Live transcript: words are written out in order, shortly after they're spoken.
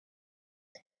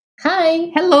Hi,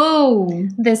 Hello,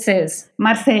 this is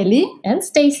Marceli. and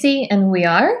Stacy, and we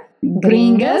are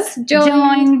Gringas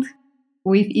joined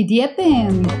with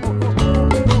Idioten.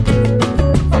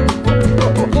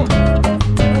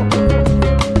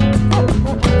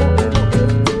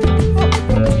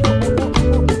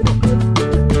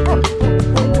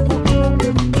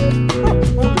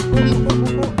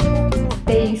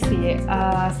 Stacy,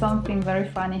 something very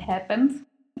funny happened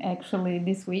actually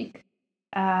this week.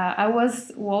 I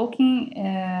was walking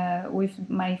with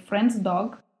my friend's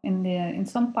dog in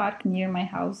some park near my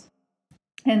house,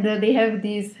 and they have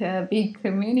this big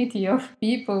community of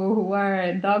people who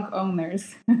are dog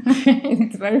owners.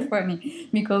 It's very funny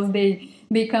because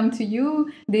they come to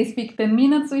you, they speak 10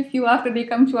 minutes with you, after they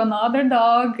come to another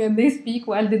dog and they speak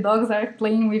while the dogs are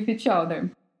playing with each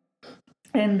other.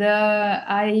 And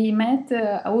I met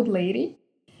an old lady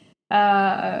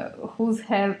who's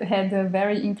had a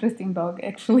very interesting dog,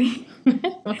 actually.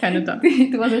 What kind of dog?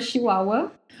 It was a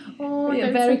Chihuahua. Oh,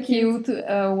 Yeah, that's very so cute.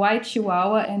 white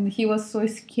Chihuahua, and he was so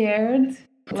scared.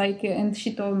 And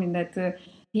she told me that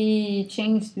he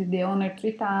changed the owner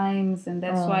 3 times, and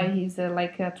that's why he's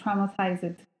like a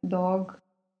traumatized dog,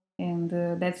 and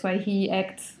that's why he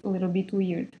acts a little bit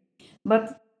weird.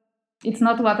 But it's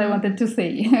not what I wanted to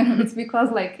say. It's because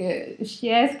she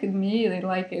asked me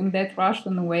like in that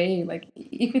Russian way, like,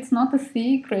 if it's not a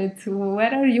secret,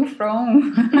 where are you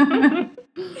from?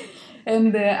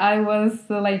 And I was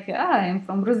like, I'm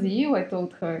from Brazil, I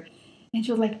told her. And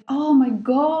she was like, oh my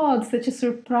God, such a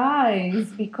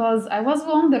surprise. Because I was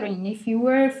wondering if you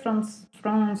were from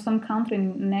some country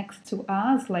next to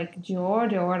us, like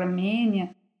Georgia or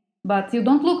Armenia, but you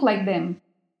don't look like them.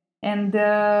 And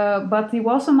but you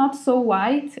also not so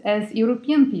white as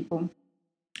European people.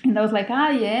 And I was like,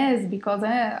 yes, because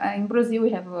in Brazil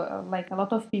we have like a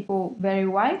lot of people very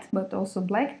white, but also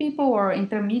black people or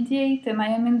intermediate, and I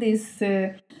am in this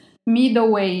middle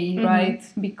way, right?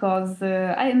 Because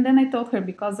and then I told her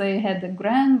because I had a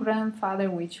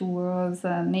grandfather which was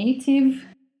a native,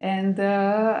 and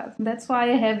that's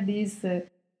why I have this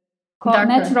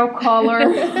natural color,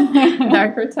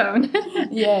 Darker tone.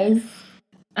 Yes.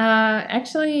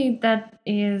 Actually, that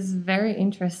is very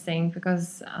interesting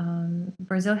because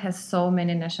Brazil has so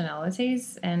many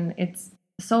nationalities and it's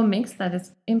so mixed that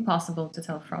it's impossible to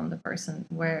tell from the person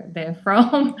where they're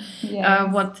from,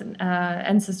 Yes. what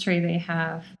ancestry they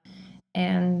have,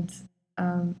 and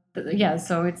yeah,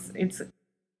 so it's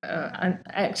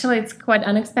actually it's quite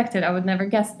unexpected. I would never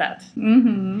guess that.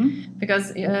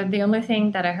 Because the only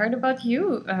thing that I heard about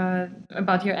you,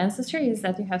 about your ancestry, is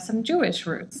that you have some Jewish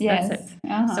roots. Yes. That's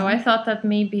it. So I thought that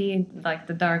maybe like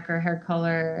the darker hair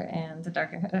color and the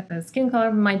darker skin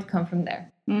color might come from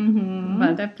there.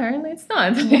 But apparently it's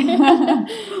not.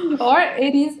 Or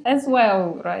it is as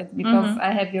well, right? Because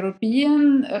I have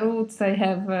European roots, I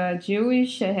have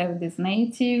Jewish, I have this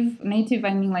native. Native,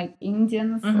 I mean like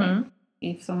Indians. Like,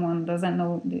 if someone doesn't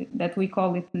know that we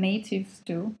call it natives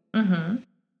too.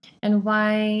 And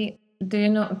why do you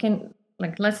know?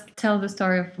 Let's tell the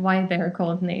story of why they are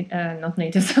called not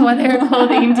natives, why they are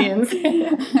called Indians.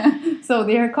 So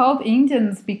they are called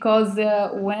Indians because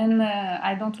when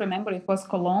I don't remember, it was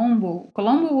Colombo.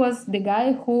 Colombo was the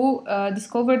guy who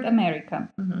discovered America,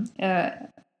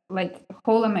 like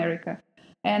whole America,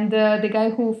 and the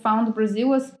guy who found Brazil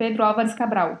was Pedro Álvares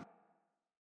Cabral.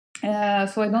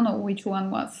 So I don't know which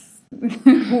one was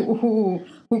who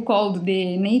called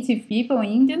the native people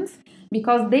Indians,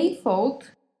 because they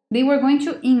thought they were going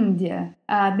to India.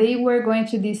 They were going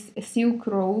to this Silk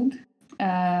Road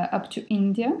up to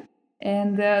India,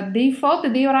 and they thought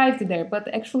that they arrived there, but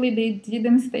actually they did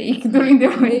a mistake during the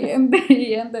way, and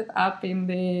they ended up in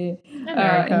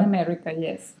America.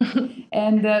 Yes.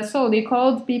 And so they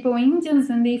called people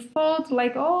Indians, and they thought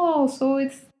like, oh, so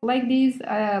it's like this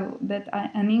that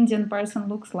an Indian person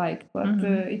looks like, but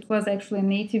it was actually a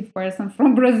native person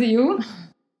from Brazil.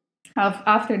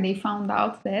 After they found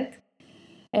out that,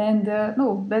 and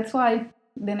no, that's why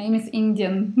the name is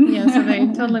Indian. Yeah, so they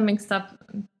totally mixed up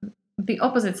the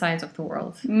opposite sides of the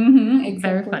world. Exactly.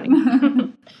 Very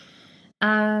funny.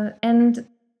 And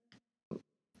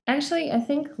actually, I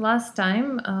think last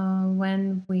time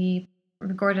when we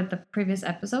recorded the previous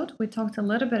episode, we talked a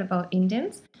little bit about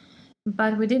Indians,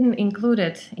 but we didn't include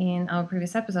it in our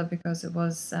previous episode because it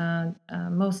was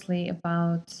mostly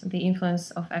about the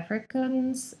influence of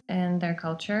Africans and their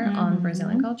culture on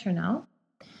Brazilian culture now.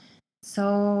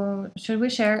 So should we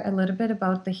share a little bit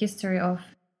about the history of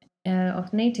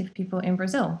native people in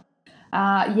Brazil?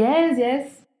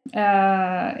 Yes.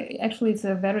 Actually, it's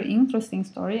a very interesting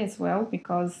story as well,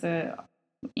 because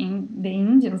in the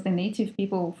Indians, the native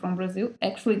people from Brazil,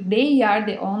 actually they are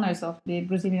the owners of the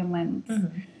Brazilian lands.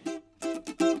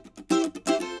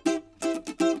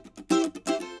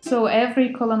 So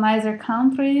every colonizer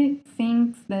country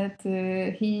thinks that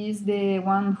he is the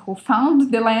one who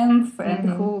found the lands and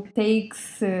who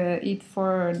takes it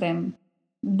for them.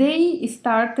 They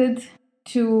started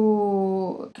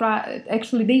to try.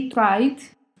 Actually, they tried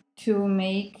to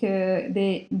make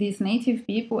these native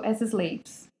people as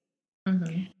slaves.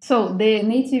 So these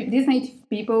native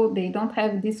people, they don't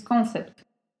have this concept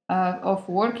of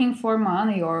working for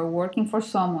money or working for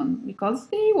someone, because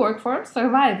they work for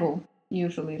survival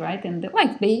usually, right? And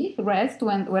they rest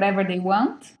wherever they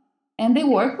want, and they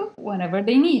work whenever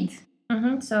they need.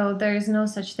 So there is no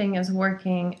such thing as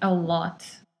working a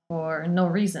lot for no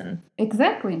reason.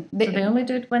 Exactly. So they only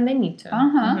do it when they need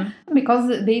to.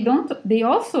 Because they don't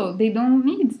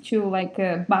need to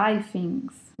buy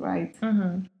things, right?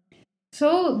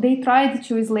 So they tried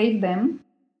to enslave them,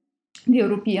 the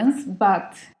Europeans,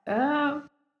 but at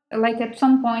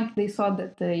some point they saw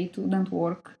that it wouldn't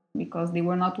work, because they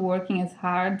were not working as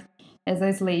hard as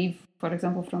a slave, for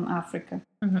example, from Africa.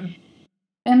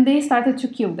 And they started to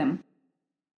kill them,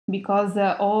 because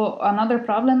another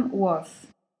problem was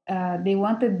they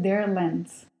wanted their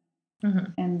lands,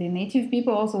 and the native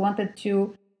people also wanted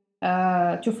to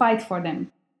fight for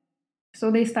them. So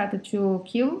they started to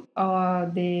kill all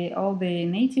the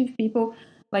native people.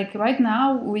 Like right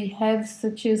now, we have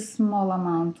such a small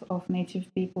amount of native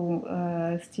people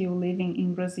still living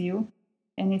in Brazil,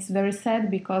 and it's very sad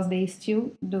because they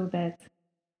still do that.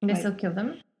 They still kill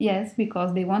them? Yes,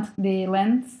 because they want the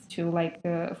lands to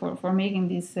for making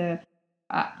this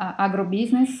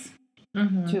agro-business,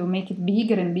 to make it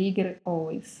bigger and bigger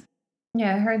always.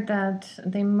 Yeah, I heard that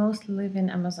they mostly live in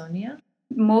Amazonia.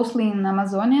 Mostly in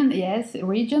Amazonian, yes,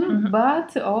 region,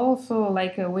 but also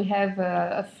we have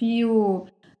a few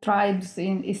tribes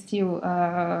still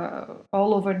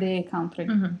all over the country,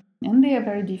 and they are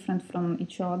very different from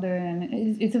each other, and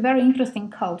it's a very interesting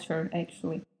culture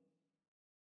actually.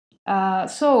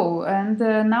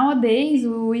 Nowadays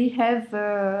we have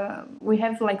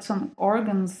like some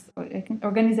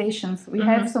organizations. We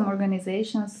have some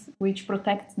organizations which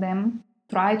protect them,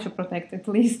 try to protect at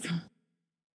least.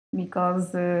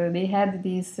 Because they had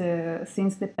this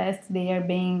since the past, they are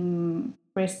being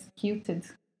persecuted.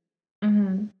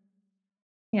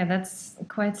 Yeah, that's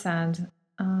quite sad.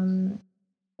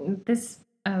 This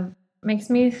makes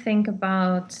me think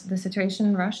about the situation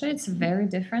in Russia. It's very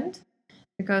different,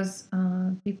 because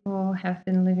people have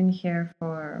been living here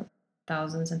for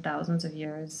thousands and thousands of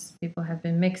years. People have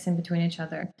been mixing between each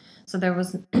other. So there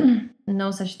was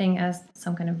no such thing as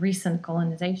some kind of recent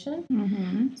colonization.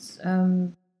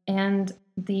 And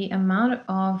the amount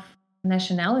of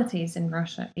nationalities in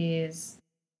Russia is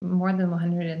more than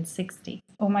 160.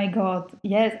 Oh my God.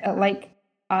 Yes.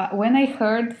 When I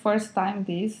heard first time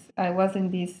this, I was in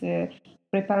this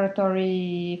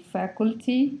preparatory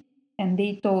faculty, and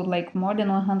they told like more than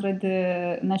 100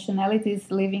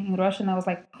 nationalities living in Russia. And I was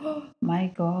like, oh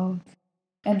my God.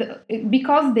 And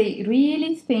because they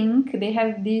really think they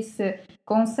have this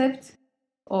concept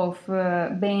of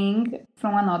being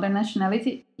from another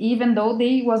nationality, even though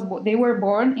they were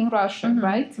born in Russia,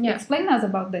 right? Yeah. Explain us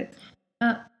about that.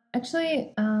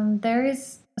 Actually, there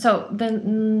is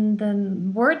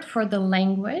the word for the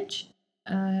language,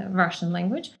 Russian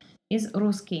language, is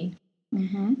Ruski,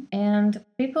 and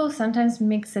people sometimes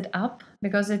mix it up,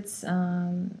 because it's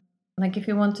like if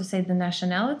you want to say the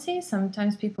nationality,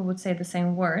 sometimes people would say the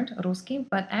same word, Ruski,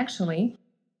 but actually,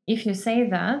 if you say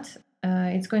that,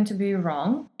 it's going to be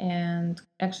wrong and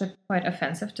actually quite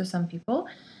offensive to some people,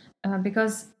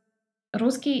 because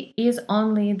Ruski is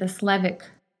only the Slavic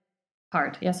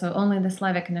part, yeah, so only the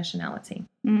Slavic nationality.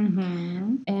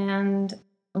 And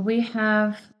we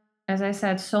have, as I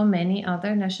said, so many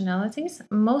other nationalities.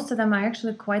 Most of them are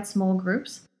actually quite small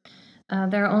groups.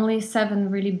 There are only 7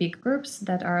 really big groups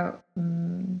that are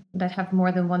that have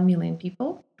more than 1 million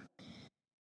people.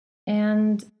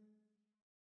 And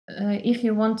if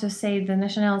you want to say the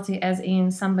nationality as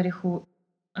in somebody who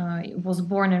was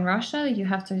born in Russia, you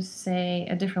have to say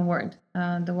a different word,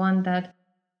 the one that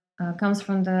comes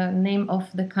from the name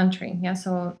of the country. Yeah,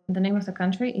 so the name of the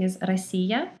country is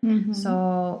Россия.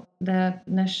 So the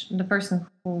person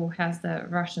who has the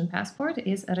Russian passport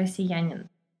is Россиянин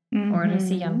or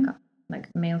Россиянка, like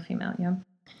male, female. Yeah,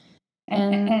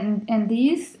 and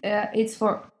these it's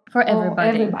for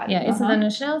everybody. Yeah, it's the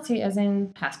nationality as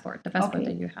in passport, the passport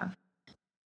that you have.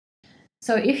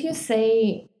 So if you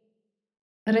say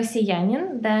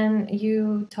Россиянин, then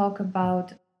you talk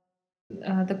about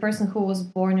the person who was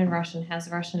born in Russia and has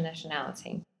Russian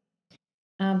nationality.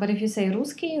 But if you say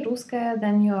Ruski, Ruskaya,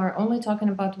 then you are only talking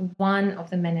about one of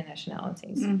the many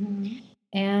nationalities.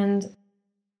 And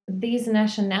these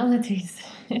nationalities,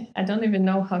 I don't even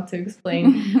know how to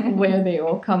explain where they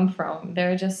all come from.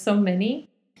 There are just so many.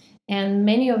 And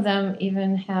many of them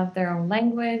even have their own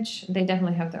language. They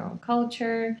definitely have their own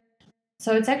culture.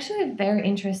 So it's actually very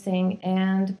interesting.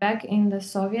 And back in the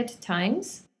Soviet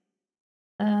times,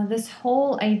 this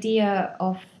whole idea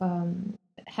of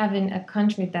having a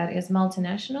country that is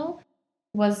multinational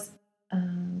was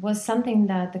something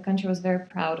that the country was very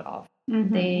proud of.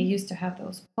 They used to have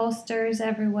those posters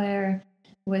everywhere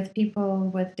with people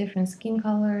with different skin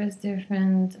colors,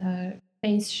 different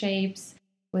face shapes,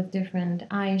 with different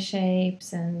eye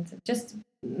shapes, and just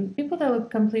people that look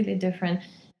completely different,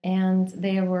 and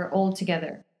they were all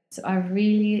together. So I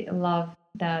really love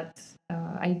that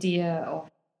idea of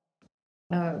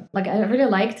I really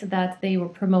liked that they were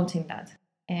promoting that.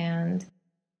 And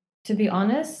to be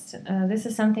honest, this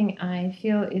is something I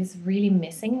feel is really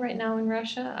missing right now in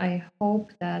Russia. I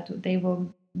hope that they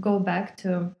will go back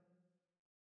to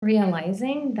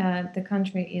realizing that the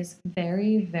country is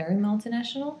very, very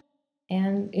multinational,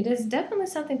 and it is definitely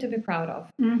something to be proud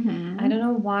of. I don't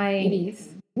know why it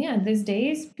is. Yeah, these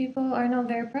days people are not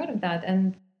very proud of that,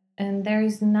 and there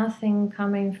is nothing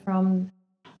coming from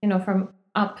from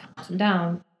up to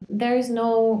down. There is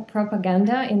no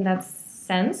propaganda in that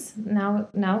sense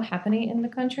now happening in the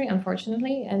country,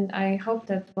 unfortunately, and I hope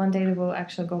that one day we will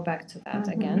actually go back to that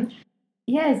again.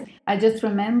 Yes, I just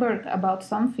remembered about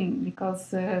something because,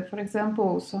 for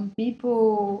example, some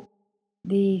people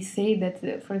they say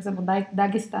that, for example,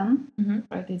 Dagestan,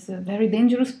 right, is a very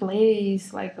dangerous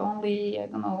place. Like only I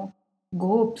don't know,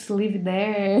 Gops live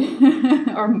there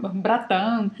or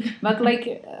Bratan, but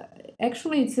like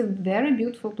actually, it's a very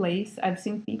beautiful place. I've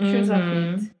seen pictures of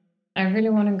it. I really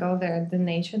want to go there. The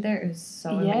nature there is so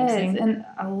amazing. Yes, and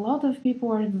a lot of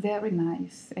people are very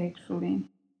nice, actually.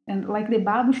 And like the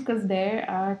babushkas there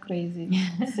are crazy,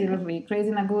 seriously, crazy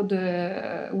in a good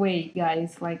way,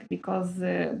 guys. Like because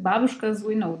babushkas,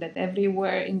 we know that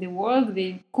everywhere in the world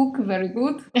they cook very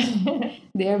good.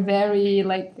 They are very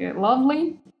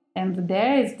lovely, and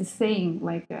there is the same.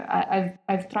 Like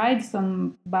I've tried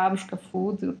some babushka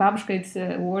food. Babushka is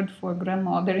a word for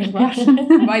grandmother in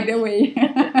Russian, by the way.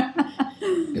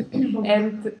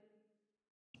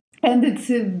 and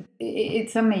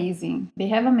it's amazing. They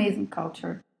have amazing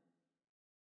culture.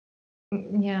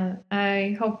 Yeah,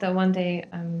 I hope that one day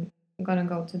I'm gonna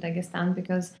go to Dagestan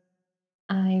because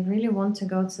I really want to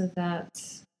go to that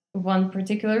one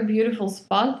particular beautiful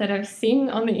spot that I've seen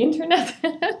on the internet.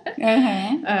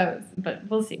 But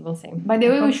we'll see. By the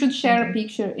way, we should share a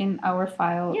picture in our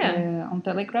file on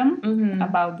Telegram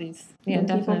about this. Yeah,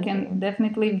 people can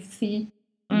definitely see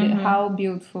how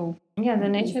beautiful. Yeah, the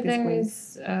nature there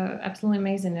is absolutely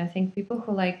amazing. I think people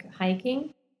who like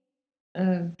hiking,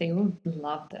 they will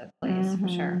love that place for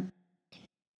sure.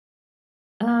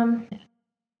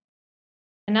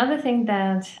 Another thing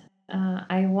that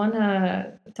I want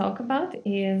to talk about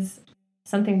is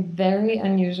something very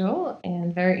unusual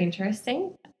and very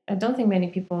interesting. I don't think many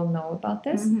people know about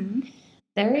this.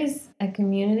 There is a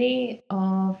community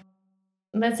of,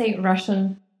 let's say,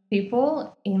 Russian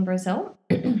people in Brazil.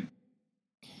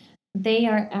 They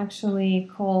are actually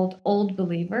called Old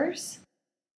Believers.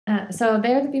 So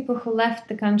they're the people who left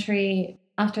the country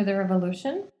after the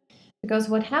revolution, because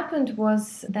what happened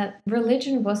was that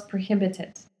religion was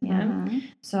prohibited.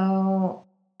 So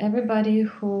everybody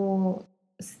who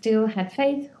still had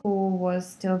faith, who was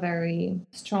still very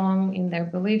strong in their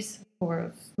beliefs, who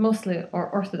were mostly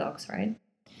Orthodox, right?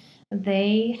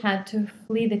 They had to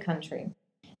flee the country.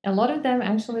 A lot of them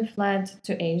actually fled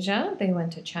to Asia. They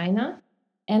went to China.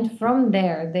 And from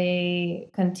there, they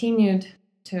continued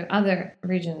to other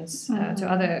regions, to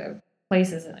other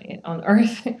places on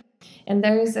Earth. And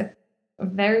there is a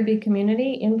very big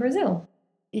community in Brazil.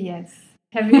 Yes.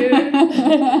 Have you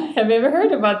ever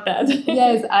heard about that?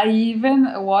 Yes, I even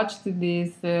watched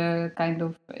this kind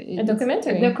of a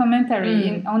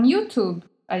documentary on YouTube,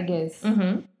 I guess,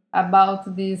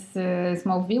 about this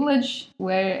small village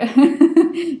where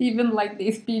even like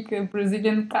they speak a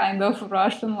Brazilian kind of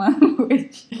Russian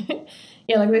language.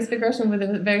 Yeah, like they speak Russian with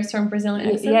a very strong Brazilian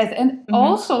accent. Yes, and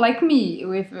also like me,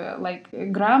 with like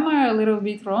grammar a little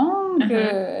bit wrong,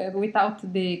 without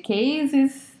the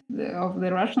cases of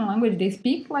the Russian language. They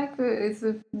speak like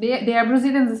they are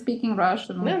Brazilians speaking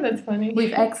Russian. No, that's funny.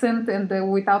 With accent and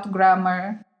without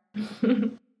grammar.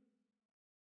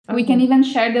 We can even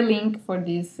share the link for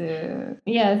this.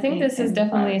 I think this is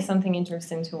definitely something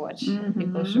interesting to watch.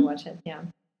 People should watch it. Yeah.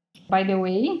 By the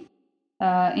way,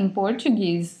 in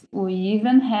Portuguese, we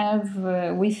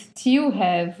still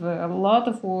have a lot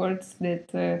of words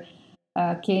that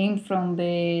came from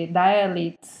the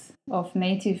dialects of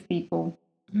native people.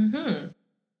 Mm-hmm.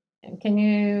 Can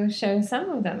you share some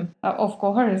of them? Of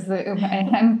course, I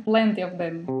have plenty of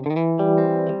them.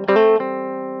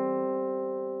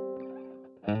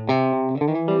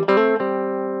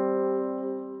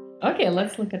 Okay,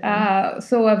 let's look at them.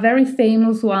 So a very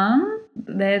famous one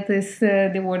that is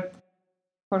the word,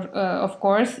 of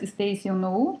course, Stacy,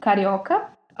 carioca.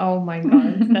 Oh my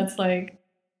god, that's like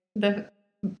the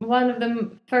one of the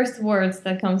first words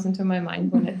that comes into my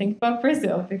mind when I think about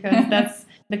Brazil, because that's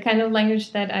the kind of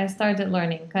language that I started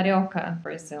learning, carioca,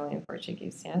 Brazilian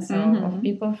Portuguese. Yeah, so of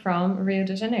people from Rio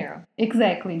de Janeiro.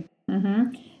 Exactly.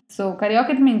 So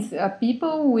carioca, it means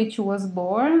people which was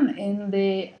born in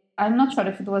the. I'm not sure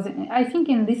if it was. I think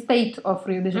in the state of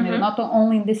Rio de Janeiro, not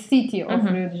only in the city of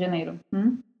Rio de Janeiro.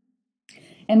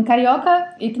 And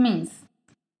carioca, it means.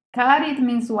 Cari, it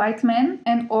means white man,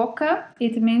 and oca,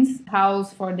 it means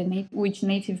house for the which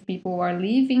native people are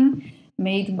living,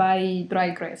 made by dry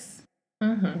grass.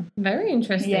 Very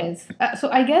interesting. Yes. So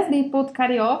I guess they put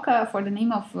carioca for the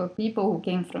name of people who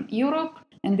came from Europe,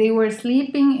 and they were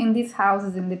sleeping in these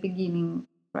houses in the beginning,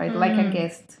 right? Like a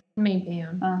guest. Maybe,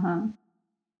 yeah.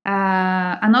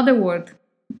 Another word,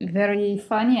 very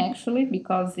funny actually,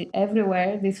 because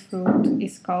everywhere this fruit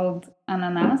is called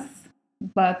ananas,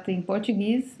 but in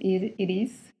Portuguese it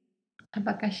is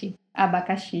abacaxi.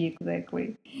 Abacaxi,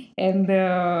 exactly. And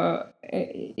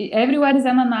everywhere is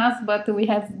ananas, but we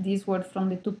have this word from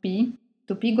the Tupi.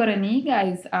 Tupi Guarani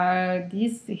guys are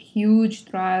this huge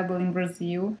tribe in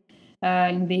Brazil,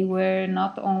 and they were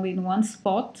not only in one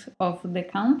spot of the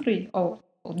country or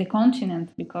the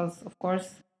continent, because of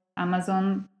course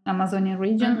Amazonian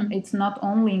region, it's not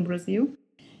only in Brazil,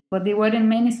 but they were in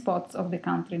many spots of the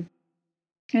country.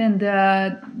 And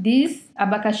this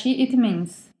abacaxi, it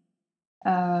means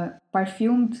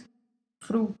perfumed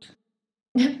fruit.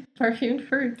 Perfumed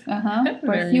fruit.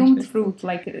 Perfumed fruit,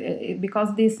 like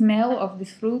because the smell of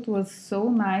this fruit was so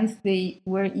nice, they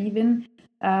were even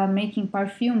making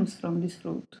perfumes from this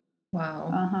fruit.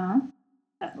 Wow.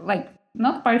 Like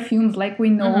not perfumes like we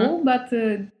know, but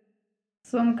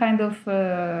some kind of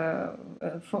for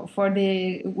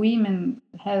the women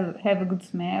have a good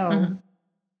smell.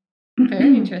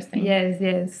 Very interesting.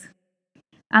 Yes.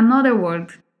 Another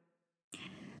word.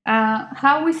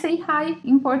 How we say hi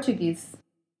in Portuguese?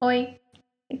 Oi.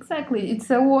 Exactly. It's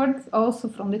a word also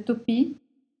from the Tupi,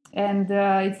 and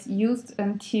it's used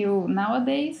until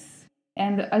nowadays.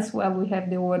 And as well, we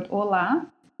have the word hola,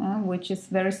 which is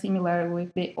very similar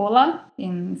with the hola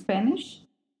in Spanish.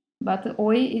 But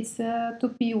oi, it's a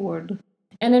Tupi word.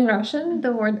 And in Russian,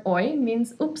 the word oi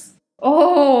means oops.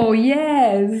 Oh,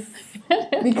 yes.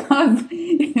 Because,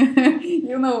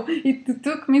 it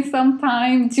took me some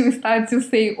time to start to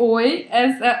say oi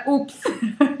as a oops.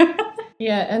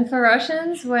 Yeah, and for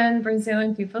Russians, when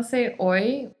Brazilian people say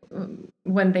oi,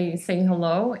 when they say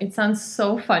hello, it sounds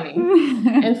so funny.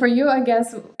 And for you, I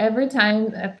guess, every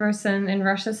time a person in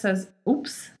Russia says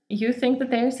oops, you think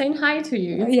that they're saying hi to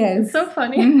you. It's so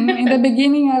funny. In the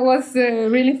beginning, I was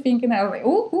really thinking, I was like,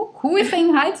 oh, who is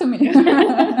saying hi to me?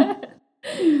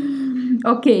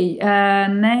 Okay,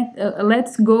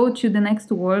 let's go to the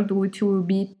next word, which will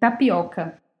be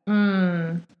tapioca.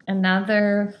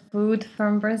 Another food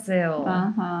from Brazil.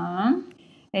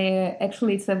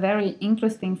 Actually, it's a very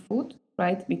interesting food,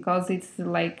 right? Because it's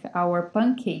like our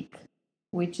pancake,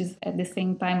 which is at the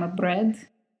same time a bread.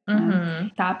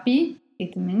 Tapi,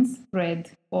 it means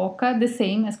bread. Oca, the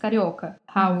same as carioca,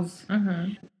 house.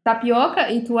 Tapioca,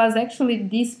 it was actually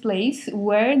this place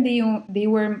where they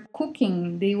were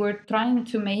cooking. They were trying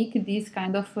to make this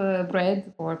kind of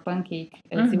bread or pancake,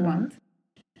 as you want.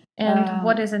 And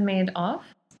what is it made of?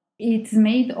 It's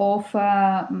made of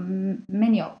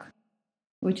manioc,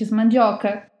 which is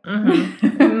mandioca.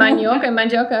 Manioc and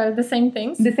mandioca are the same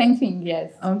things? The same thing,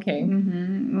 yes. Okay.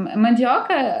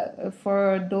 Mandioca,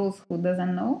 for those who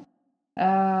doesn't know,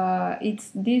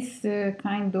 it's this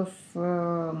kind of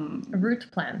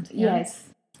root plant. Yes.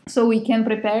 So we can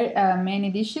prepare many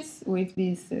dishes with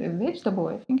this vegetable.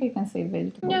 I think I can say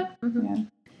vegetable. Yeah.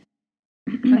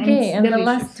 Okay, and the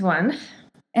last one.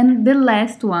 And the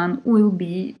last one will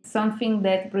be something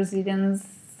that Brazilians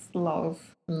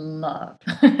love.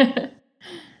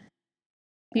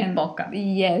 Pipoca.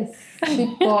 Yes,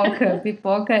 pipoca.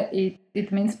 Pipoca,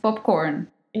 it means popcorn.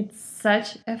 It's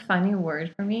such a funny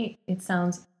word for me. It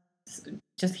sounds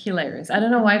just hilarious. I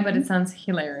don't know why, but it sounds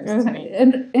hilarious to me.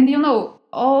 And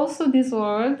also this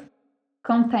word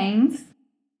contains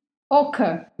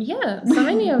Oka. Yeah, so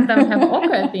many of them have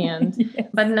oka at the end. Yes.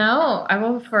 But now I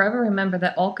will forever remember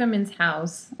that oka means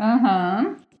house.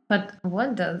 But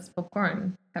what does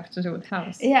popcorn have to do with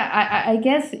house? Yeah, I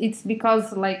guess it's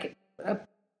because like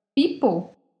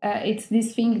people, it's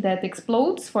this thing that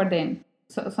explodes for them.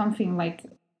 So something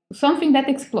that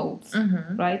explodes,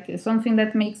 right? Something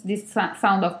that makes this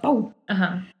sound of boom.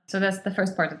 So that's the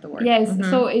first part of the word. Yes,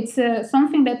 so it's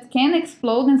something that can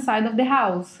explode inside of the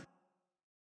house.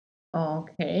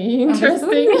 Okay,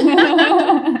 interesting.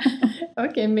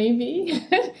 Okay, maybe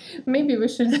we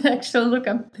should actually look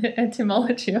up the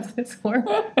etymology of this word.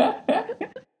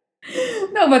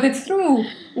 No, but it's true.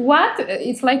 What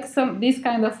it's like this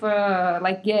kind of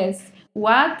like guess.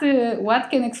 What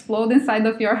can explode inside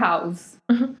of your house?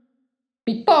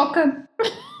 Pipoca.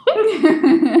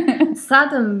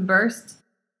 Sudden burst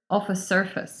of a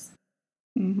surface.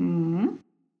 From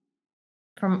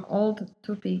old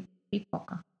to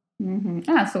pipoca.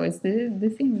 So it's the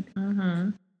thing.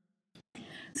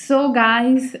 So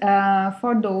guys,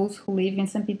 for those who live in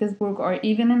St. Petersburg or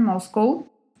even in Moscow,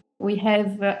 we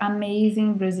have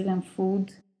amazing Brazilian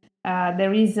food.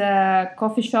 There is a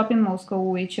coffee shop in Moscow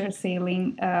which are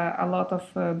selling a lot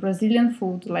of Brazilian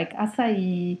food like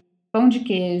açaí, pão de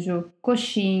queijo,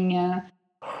 coxinha.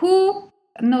 Who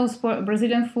knows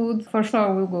Brazilian food? For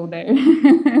sure we'll go there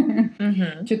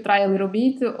to try a little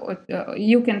bit.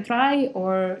 You can try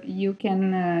or you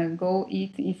can go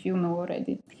eat if you know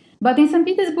already. But in St.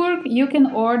 Petersburg, you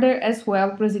can order as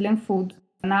well Brazilian food.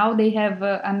 Now they have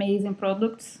amazing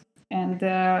products. And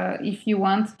if you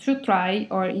want to try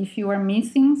or if you are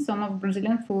missing some of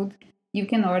Brazilian food, you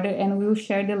can order and we'll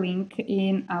share the link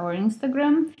in our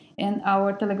Instagram and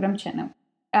our Telegram channel.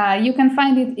 You can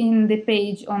find it in the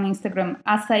page on Instagram,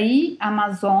 Açaí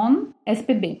Amazon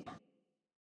SPB.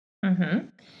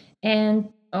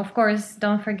 And of course,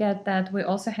 don't forget that we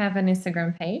also have an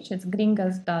Instagram page. It's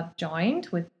gringas.joined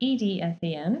with ED at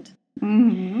the end.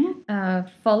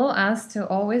 Follow us to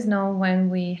always know when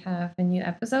we have a new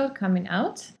episode coming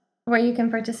out, where you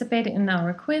can participate in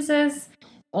our quizzes.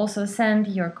 Also send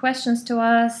your questions to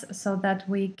us so that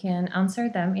we can answer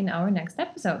them in our next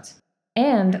episodes.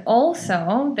 And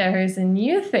also, there is a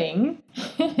new thing.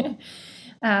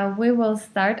 We will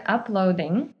start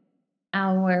uploading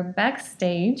our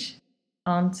backstage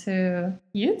onto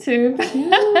YouTube.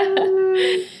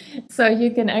 So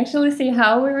you can actually see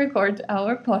how we record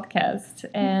our podcast,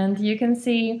 and you can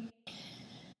see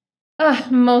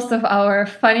most of our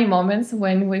funny moments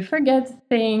when we forget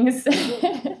things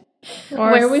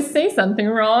or where we say something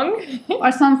wrong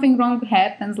or something wrong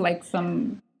happens, like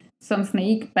some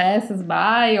snake passes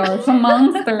by or some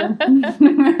monster.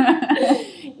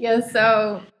 Yeah,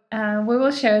 so we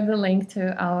will share the link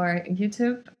to our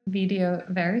YouTube video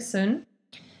very soon.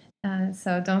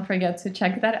 So don't forget to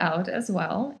check that out as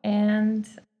well. And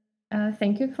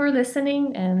thank you for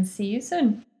listening and see you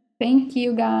soon. Thank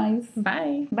you, guys.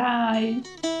 Bye.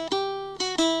 Bye.